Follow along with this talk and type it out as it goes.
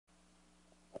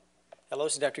Hello,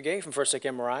 this is Dr. Gay from First Look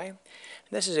MRI. And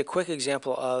this is a quick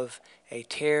example of a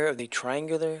tear of the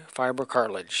triangular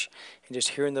fibrocartilage. And just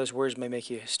hearing those words may make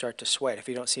you start to sweat. If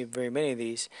you don't see very many of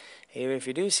these, even if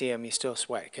you do see them, you still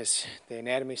sweat because the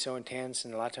anatomy is so intense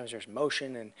and a lot of times there's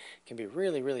motion and it can be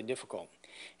really, really difficult.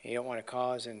 And you don't want to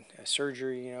cause a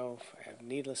surgery,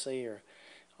 needlessly or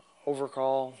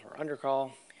overcall or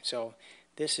undercall. So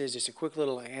this is just a quick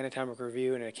little anatomical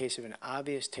review in a case of an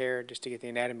obvious tear just to get the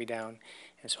anatomy down.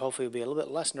 And so hopefully you'll be a little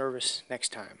bit less nervous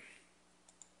next time.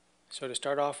 So to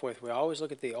start off with, we always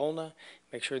look at the ulna,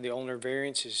 make sure the ulnar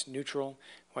variance is neutral.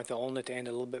 We want the ulna to end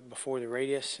a little bit before the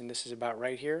radius, and this is about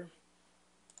right here.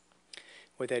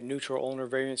 With that neutral ulnar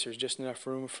variance, there's just enough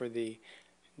room for the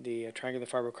triangular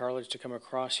fibrocartilage to come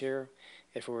across here.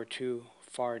 If it were too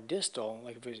far distal,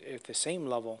 like if it was at the same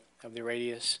level of the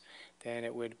radius, then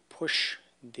it would push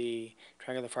the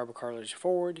triangular fibrocartilage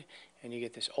forward, and you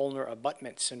get this ulnar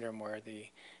abutment syndrome where the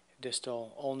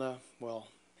distal ulna will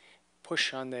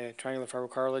push on the triangular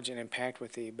fibrocartilage and impact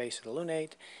with the base of the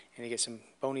lunate, and you get some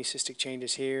bony cystic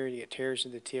changes here, you get tears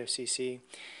in the TFCC,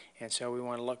 and so we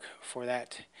want to look for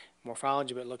that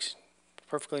morphology, but it looks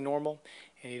perfectly normal,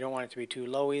 and you don't want it to be too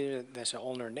low either. That's an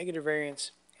ulnar negative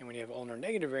variance, and when you have ulnar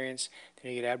negative variance,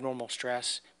 then you get abnormal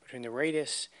stress between the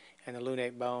radius and the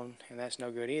lunate bone, and that's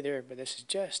no good either, but this is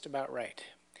just about right.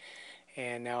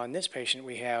 And now in this patient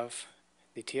we have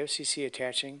the TFCC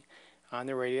attaching on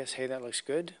the radius. Hey, that looks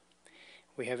good.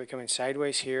 We have it coming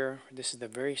sideways here. This is the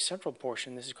very central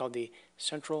portion. This is called the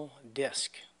central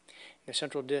disc. The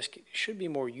central disc should be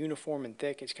more uniform and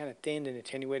thick. It's kind of thinned and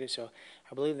attenuated, so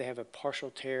I believe they have a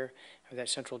partial tear of that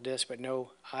central disc, but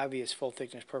no obvious full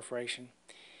thickness perforation.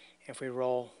 If we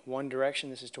roll one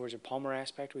direction, this is towards the palmar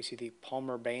aspect. We see the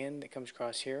palmar band that comes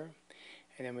across here.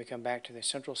 And then we come back to the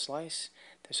central slice,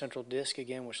 the central disc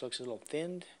again, which looks a little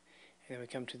thinned. And then we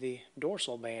come to the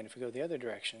dorsal band if we go the other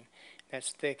direction.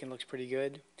 That's thick and looks pretty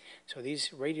good. So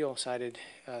these radial-sided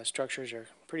structures are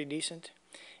pretty decent.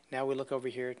 Now we look over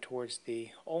here towards the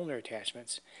ulnar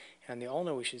attachments. And on the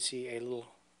ulnar we should see a little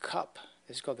cup.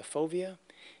 This is called the fovea.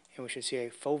 And we should see a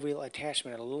foveal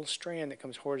attachment, a little strand that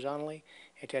comes horizontally,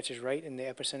 attaches right in the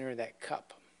epicenter of that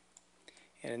cup.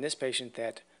 And in this patient,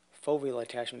 that foveal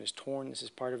attachment is torn. This is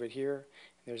part of it here.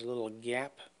 There's a little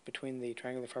gap between the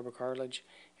triangular fibrocartilage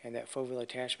and that foveal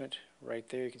attachment right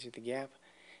there. You can see the gap.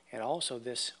 And also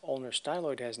this ulnar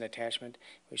styloid has an attachment.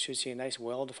 We should see a nice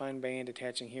well-defined band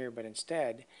attaching here, but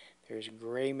instead there's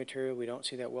gray material. We don't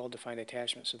see that well-defined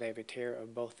attachment, so they have a tear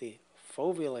of both the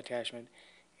foveal attachment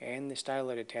and the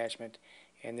styloid attachment,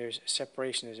 and there's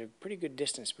separation. There's a pretty good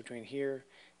distance between here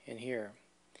and here.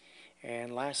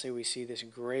 And lastly, we see this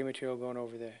gray material going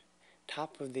over the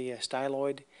top of the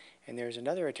styloid, and there's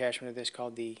another attachment of this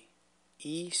called the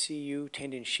Ecu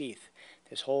Tendon Sheath.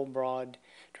 This whole broad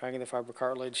triangular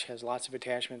fibrocartilage has lots of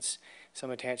attachments, some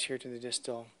attached here to the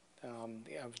distal,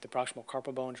 of the proximal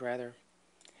carpal bones rather.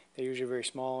 They're usually very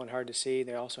small and hard to see.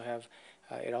 They also have,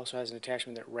 it also has an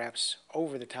attachment that wraps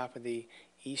over the top of the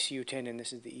Ecu tendon.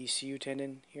 This is the Ecu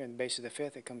tendon here in the base of the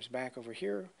fifth. It comes back over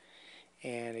here,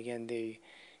 and again the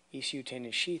Ecu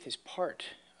tendon sheath is part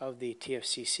of the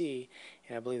TFCC,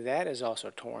 and I believe that is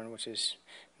also torn, which is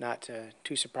not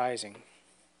too surprising.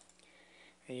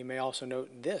 And you may also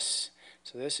note this.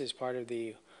 So this is part of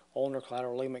the ulnar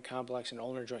collateral ligament complex and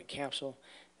ulnar joint capsule.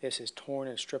 This is torn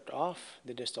and stripped off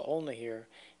the distal ulna here,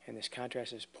 and this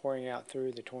contrast is pouring out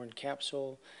through the torn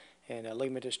capsule and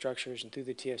ligamentous structures and through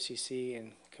the TFCC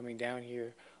and coming down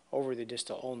here over the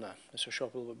distal ulna. This will show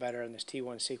up a little bit better in this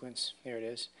T1 sequence. There it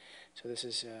is. So this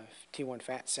is T1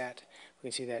 fat sat. We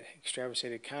can see that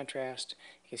extravasated contrast.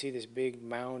 You can see this big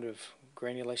mound of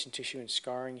granulation tissue and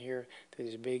scarring here through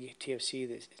this big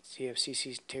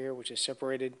TFCC tear, which is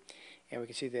separated. And we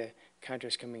can see the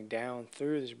contrast coming down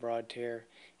through this broad tear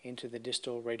into the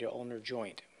distal radial ulnar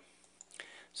joint.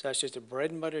 So that's just a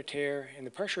bread and butter tear, and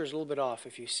the pressure is a little bit off.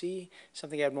 If you see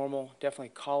something abnormal, definitely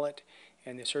call it,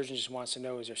 and the surgeon just wants to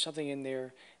know, is there something in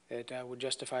there that would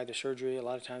justify the surgery? A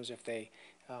lot of times if they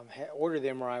order the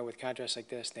MRI with contrast like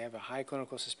this, they have a high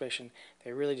clinical suspicion.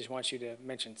 They really just want you to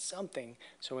mention something,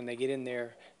 so when they get in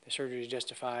there, the surgery is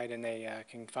justified and they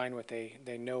can find what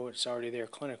they know it's already there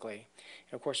clinically.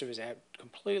 And of course, if it's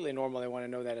completely normal, they want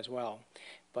to know that as well.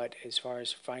 But as far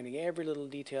as finding every little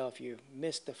detail, if you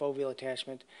missed the foveal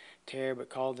attachment tear but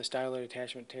called the styloid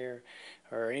attachment tear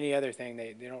or any other thing,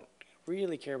 they don't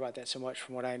really care about that so much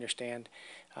from what I understand,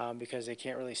 because they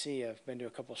can't really see. I've been to a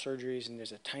couple surgeries and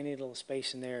there's a tiny little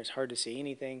space in there. It's hard to see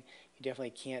anything. you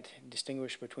definitely can't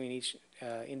distinguish between each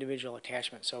individual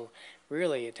attachment. So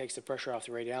really it takes the pressure off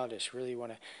the radiologist. Really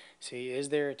want to see, is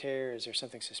there a tear? Is there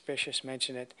something suspicious?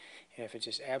 Mention it. And if it's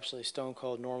just absolutely stone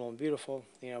cold, normal, and beautiful,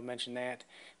 mention that.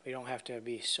 But you don't have to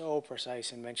be so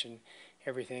precise and mention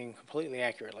everything completely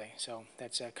accurately. So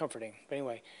that's comforting. But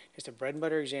anyway, just a bread and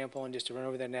butter example, and just to run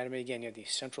over the anatomy again, you have the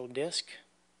central disc,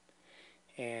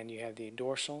 and you have the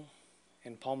dorsal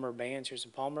and palmar bands. Here's the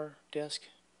palmar disc,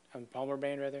 palmar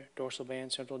band rather, dorsal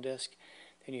band, central disc.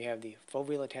 Then you have the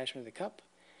foveal attachment of the cup,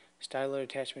 styloid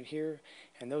attachment here,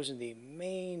 and those are the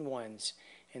main ones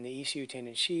in the Ecu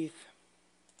Tendon Sheath,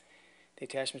 the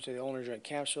attachments to the ulnar joint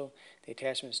capsule, the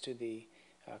attachments to the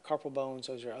carpal bones.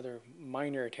 Those are other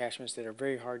minor attachments that are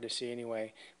very hard to see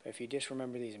anyway, but if you just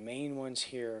remember these main ones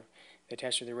here, the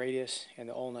attachment to the radius and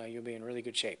the ulna, you'll be in really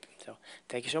good shape. So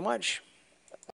thank you so much.